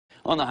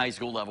On the high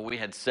school level, we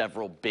had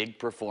several big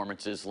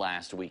performances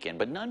last weekend,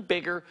 but none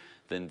bigger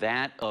than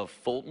that of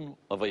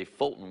a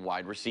Fulton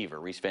wide receiver.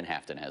 Reese Van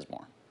Haften has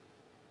more.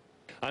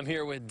 I'm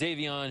here with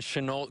Daveon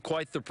Shenault.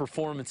 Quite the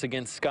performance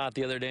against Scott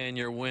the other day in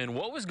your win.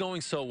 What was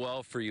going so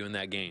well for you in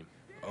that game?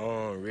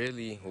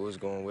 Really, what was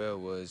going well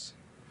was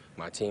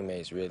my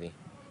teammates, really.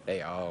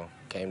 They all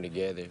came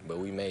together, but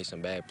we made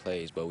some bad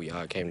plays, but we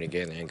all came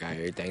together and got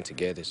everything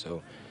together,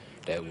 so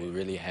that would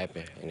really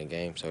happen in the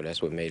game, so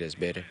that's what made us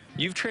better.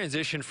 You've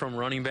transitioned from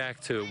running back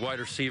to wide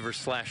receiver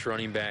 /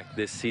 running back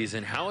this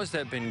season. How has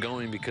that been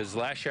going? Because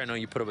last year I know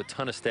you put up a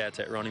ton of stats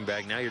at running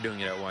back. Now you're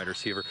doing it at wide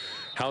receiver.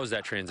 How is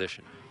that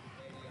transition?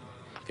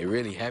 It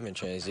really haven't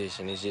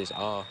transitioned. It's just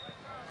all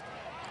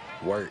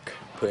work,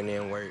 putting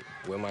in work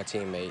with my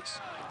teammates,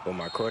 with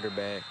my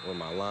quarterback, with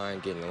my line,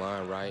 getting the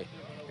line right,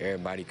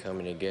 everybody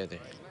coming together.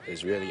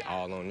 It's really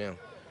all on them.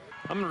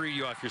 I'm going to read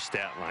you off your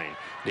stat line,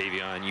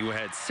 Daveon. You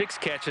had 6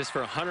 catches for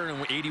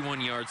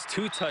 181 yards,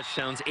 2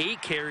 touchdowns,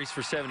 8 carries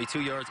for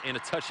 72 yards, and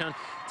a touchdown.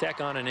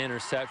 Tack on an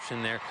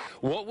interception there.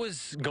 What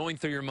was going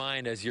through your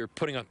mind as you're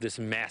putting up this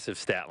massive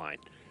stat line?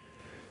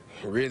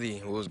 Really,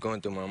 what was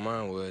going through my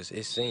mind was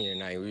it's senior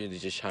night. Really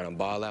just trying to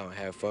ball out and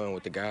have fun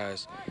with the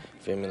guys.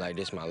 Feel me? Like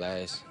this my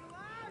last,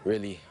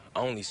 really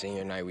only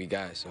senior night we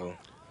got, so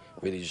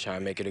really just trying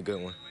to make it a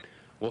good one.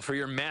 Well, for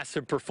your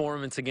massive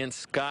performance against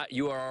Scott,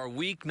 you are our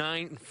Week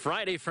 9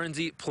 Friday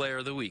Frenzy Player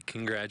of the Week.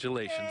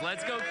 Congratulations.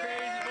 Let's go, Craig.